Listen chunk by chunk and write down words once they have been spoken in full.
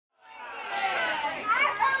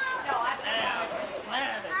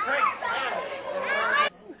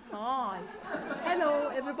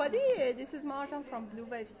everybody, this is Marjan from Blue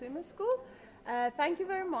Wave Swimming School. Thank you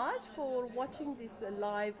very much for watching this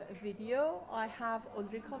live video. I have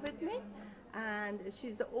Ulrika with me, and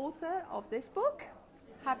she's the author of this book,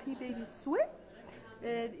 Happy Baby Swim.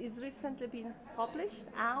 It is recently been published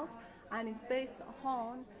out, and it's based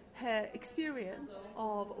on her experience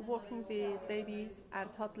of working with babies and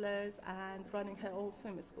toddlers and running her own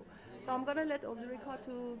swimming school. So I'm going to let Ulrika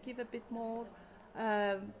to give a bit more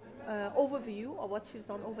overview of what she's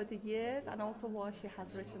done over the years and also why she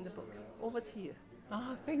has written the book. Over to you.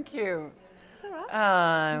 Oh, thank you. It's all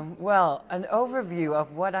right. Well, an overview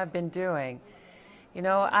of what I've been doing. You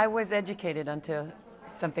know, I was educated until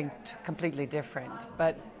something completely different,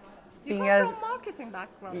 but you come from marketing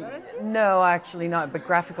background, aren't you? No, actually not, but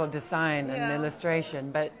graphical design and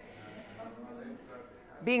illustration. But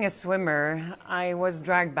being a swimmer, I was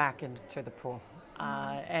dragged back into the pool.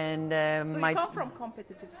 So you come from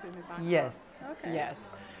competitive swimming background? Yes, okay.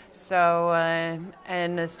 Yes. So,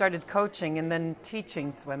 and started coaching and then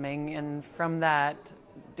teaching swimming, and from that,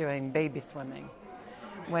 doing baby swimming.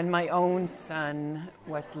 When my own son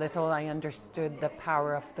was little, I understood the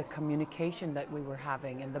power of the communication that we were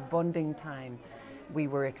having and the bonding time we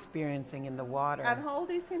were experiencing in the water. And how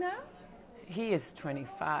old is he now? He is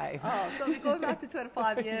 25. Oh, so we're going back to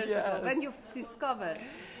 25 years Yes. ago, when you discovered.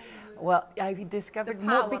 Well, I discovered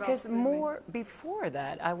more because more before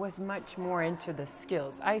that, I was much more into the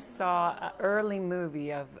skills. I saw an early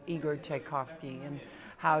movie of Igor Tchaikovsky and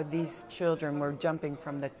how these children were jumping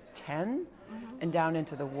from the 10 and down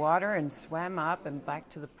into the water and swam up and back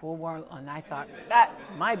to the pool wall. And I thought,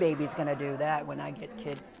 my baby's going to do that when I get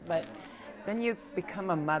kids. But then you become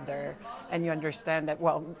a mother and you understand that,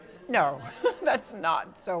 well, no, that's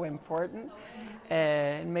not so important.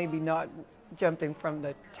 And maybe not jumping from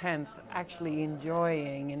the 10th, actually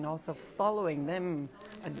enjoying and also following them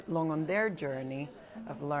along on their journey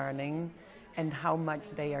of learning and how much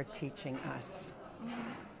they are teaching us.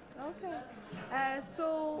 Okay.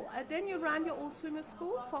 So then you ran your own swimming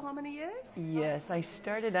school for how many years? Yes, I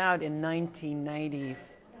started out in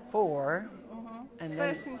 1994. And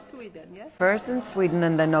first in Sweden, yes? First in Sweden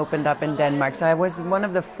and then opened up in Denmark. So I was one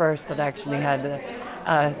of the first that actually had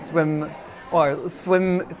a swim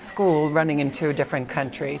school running in 2 different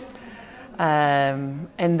countries. And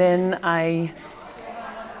then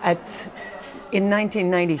in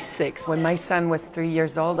 1996, when my son was 3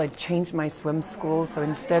 years old, I changed my swim school. So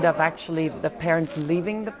instead of actually the parents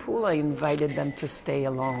leaving the pool, I invited them to stay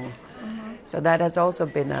along. So that has also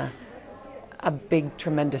been a big,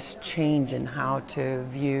 tremendous change in how to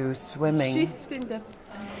view swimming. Shift in the...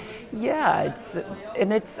 Yeah,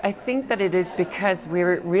 I think that it is because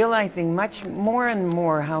we're realizing much more and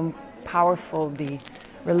more how powerful the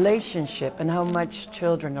relationship and how much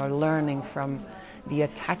children are learning from the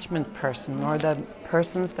attachment person or the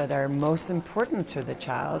persons that are most important to the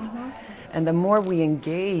child. And the more we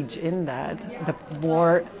engage in that, the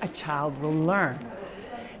more a child will learn.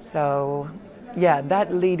 So yeah,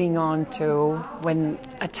 that leading on to when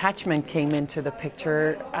attachment came into the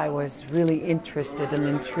picture, I was really interested and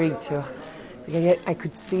intrigued because I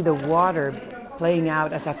could see the water playing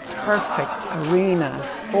out as a perfect arena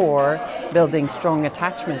for building strong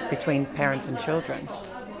attachments between parents and children.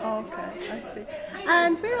 Okay, I see.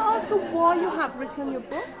 And may I ask you why you have written your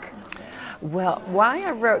book? Well, why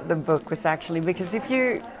I wrote the book was actually because if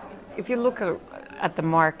you look at the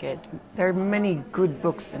market, there are many good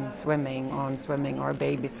books on swimming or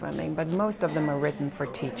baby swimming, but most of them are written for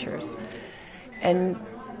teachers. And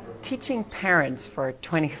teaching parents for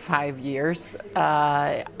 25 years,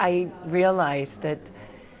 I realized that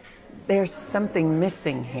there's something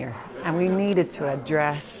missing here, and we needed to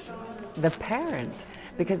address the parent,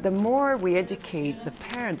 because the more we educate the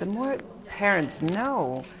parent, the more parents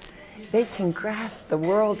know they can grasp the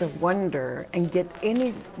world of wonder and get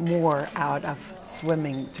any more out of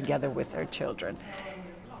swimming together with their children.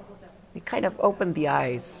 We kind of opened the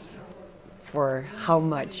eyes for how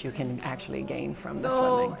much you can actually gain from the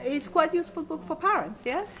swimming. So it's quite a useful book for parents,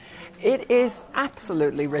 yes? It is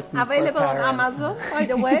absolutely written available for parents. On Amazon, by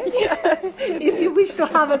the way. Yes. If you wish to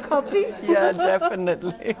have a copy. Yeah,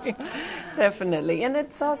 definitely. Definitely. And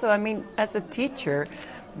it's also, I mean, as a teacher,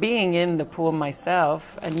 being in the pool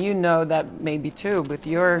myself, and you know that maybe too with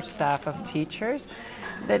your staff of teachers,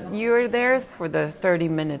 that you're there for the 30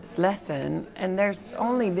 minutes lesson, and there's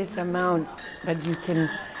only this amount that you can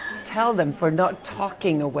tell them for not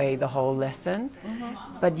talking away the whole lesson.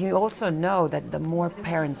 But you also know that the more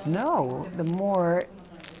parents know, the more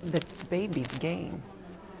the babies gain.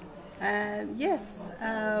 Yes.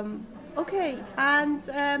 Okay. And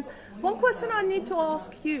one question I need to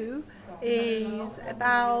ask you is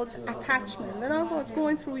about attachment. When I was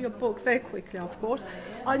going through your book, very quickly of course,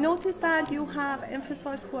 I noticed that you have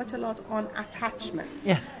emphasized quite a lot on attachment.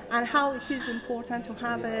 Yes. And how it is important to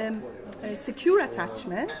have a secure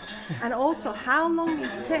attachment, and also how long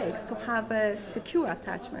it takes to have a secure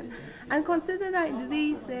attachment. And consider that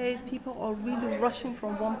these days people are really rushing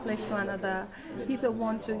from one place to another. People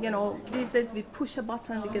want to, these days we push a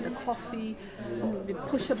button, we get a coffee, we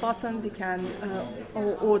push a button, we can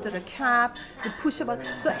order a cab, we push a button.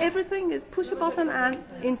 So everything is push a button and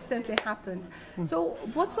instantly happens. So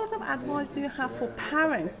what sort of advice do you have for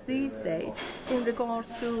parents these days in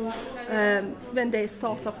regards to when they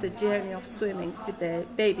start off the journey of swimming with their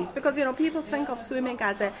babies? Because people think of swimming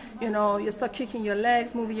as you start kicking your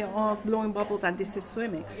legs, moving your arms, blowing bubbles, and this is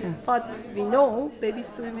swimming. But we know baby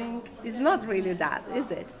swimming is not really that,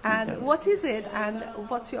 is it? And what is it, and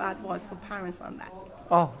what's your advice for parents on that?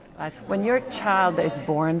 Oh, that's when your child is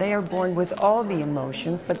born, they are born with all the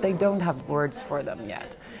emotions, but they don't have words for them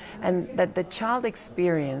yet. And that the child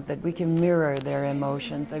experience, that we can mirror their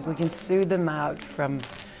emotions, that we can soothe them out from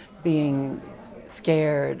being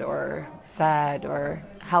scared or sad, or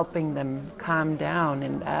helping them calm down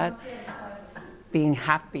in that, being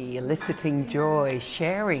happy, eliciting joy,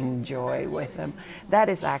 sharing joy with them. That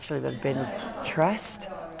is actually the builds trust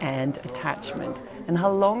and attachment. And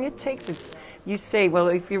how long it takes, you say, well,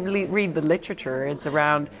 if you really read the literature,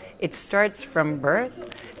 it starts from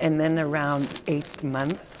birth, and then around 8th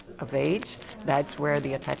month of age, that's where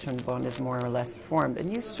the attachment bond is more or less formed.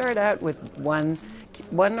 And you start out with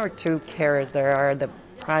one or two carers that are the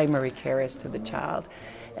primary carers to the child.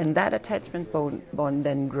 And that attachment bond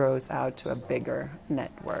then grows out to a bigger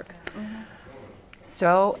network. Mm-hmm.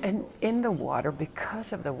 So, and in the water,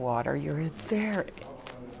 because of the water, you're there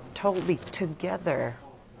totally together.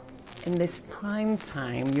 In this prime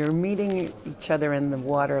time, you're meeting each other in the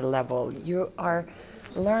water level. You are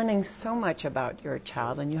learning so much about your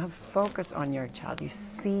child, and you have focus on your child. You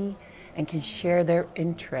see and can share their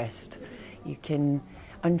interest. You can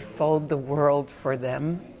unfold the world for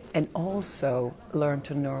them, and also learn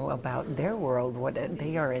to know about their world, what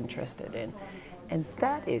they are interested in. And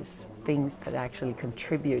that is things that actually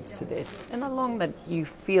contributes to this. And along that, you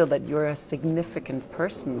feel that you're a significant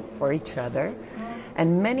person for each other.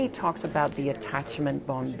 And many talks about the attachment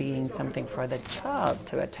bond being something for the child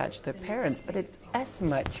to attach to parents, but it's as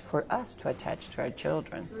much for us to attach to our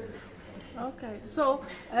children. Okay, so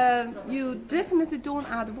you definitely don't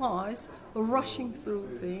advise rushing through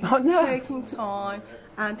things, taking time,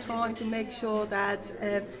 and trying to make sure that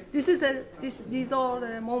these are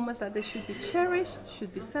the moments that they should be cherished,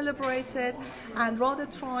 should be celebrated, and rather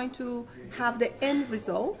trying to have the end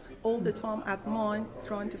result all the time at mind,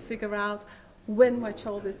 trying to figure out when my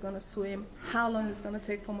child is going to swim, how long it's going to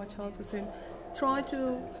take for my child to swim. Try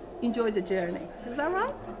to enjoy the journey. Is that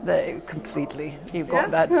right? Completely. You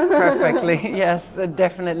got that perfectly. Yes,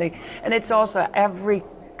 definitely. And it's also every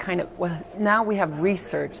kind of, well, now we have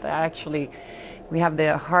research that actually, we have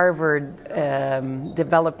the Harvard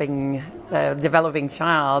developing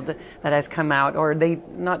child that has come out, or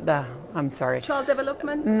Child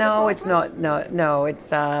development? No, it's not. No,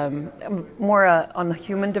 it's more on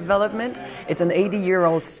human development. It's an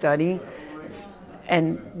 80-year-old study.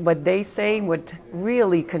 And what they say, what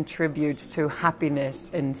really contributes to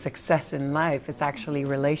happiness and success in life is actually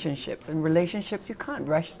relationships. And relationships, you can't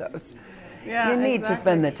rush those. Yeah, you need to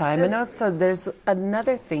spend the time. And also there's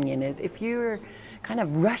another thing in it. If you're kind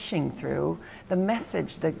of rushing through, the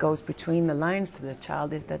message that goes between the lines to the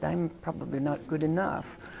child is that I'm probably not good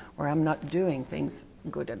enough, or I'm not doing things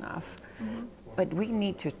good enough. Mm-hmm. But we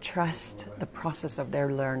need to trust the process of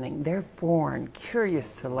their learning. They're born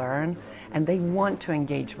curious to learn, and they want to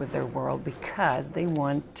engage with their world because they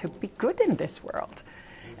want to be good in this world.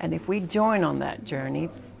 And if we join on that journey,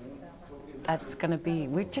 that's going to be,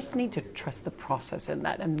 we just need to trust the process in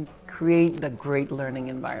that and create the great learning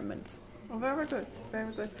environments. Oh, very good,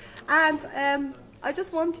 very good. And I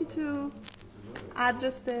just want you to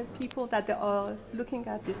address the people that are looking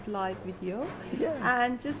at this live video,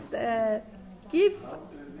 and just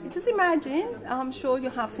just imagine, I'm sure you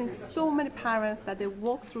have seen so many parents that they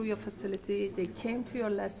walk through your facility, they came to your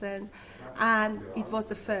lessons, and it was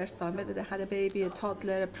the first time, whether they had a baby, a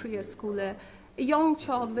toddler, a preschooler, a young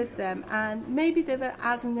child with them, and maybe they were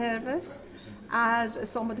as nervous as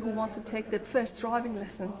somebody who wants to take the first driving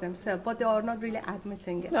lessons themselves, but they are not really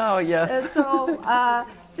admitting it. Oh, yes.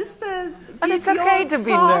 And it's okay to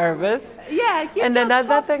be nervous. Yeah, give your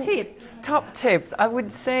top tips. Top tips. I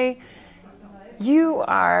would say you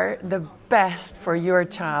are the best for your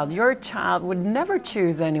child. Your child would never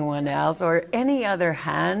choose anyone else or any other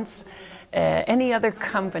hands any other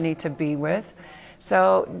company to be with.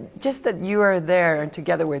 So just that you are there and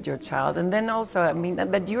together with your child, and then also, I mean,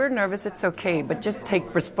 that you're nervous, it's okay, but just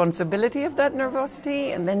take responsibility of that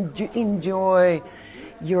nervosity and then enjoy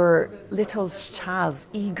your little child's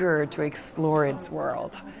eager to explore its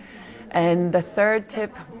world. And the third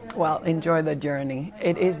tip, well, enjoy the journey.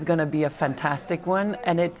 It is going to be a fantastic one,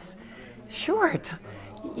 and it's short.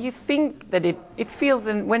 You think that it feels,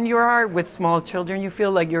 when you are with small children, you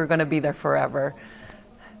feel like you're going to be there forever.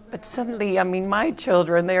 But suddenly, I mean, my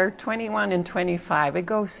children, they're 21 and 25. It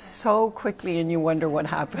goes so quickly and you wonder what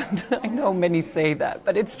happened. I know many say that,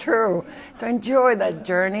 but it's true. So enjoy that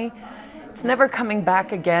journey. It's never coming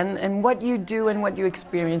back again. And what you do and what you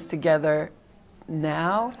experience together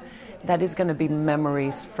now, that is going to be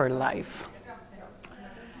memories for life.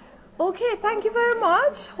 Okay, thank you very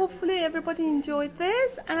much. Hopefully everybody enjoyed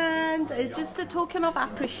this, and just a token of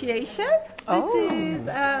appreciation. This is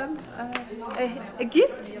a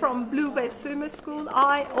gift from Blue Wave Swimming School.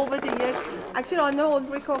 Over the years, actually I know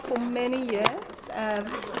Ulrika for many years. I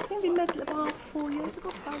think we met about 4 years ago,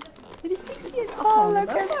 maybe 6 years ago. Oh, look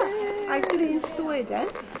at this. Actually in Sweden.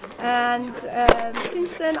 And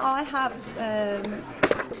since then I have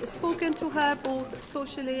spoken to her both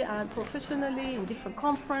socially and professionally in different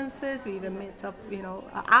conferences. We even met up,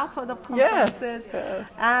 outside of conferences.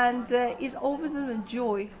 Yes. And it's always a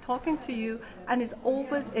joy talking to you, and it's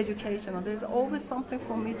always educational. There's always something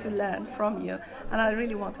for me to learn from you, and I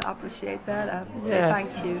really want to appreciate that and say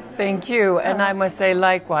thank you. Thank you. And I must say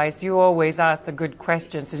likewise, you always ask the good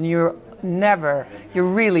questions, and you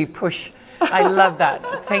really push. I love that.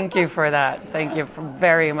 Thank you for that. Thank you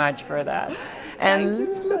very much for that.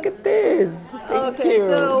 And look at this. Thank you.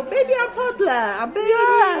 So baby and toddler, a baby,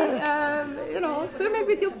 swimming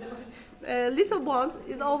with your little ones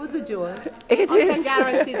is always a joy. I can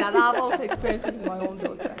guarantee that. I've also experienced it with my own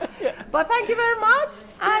daughter. But thank you very much,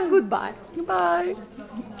 and goodbye. Bye.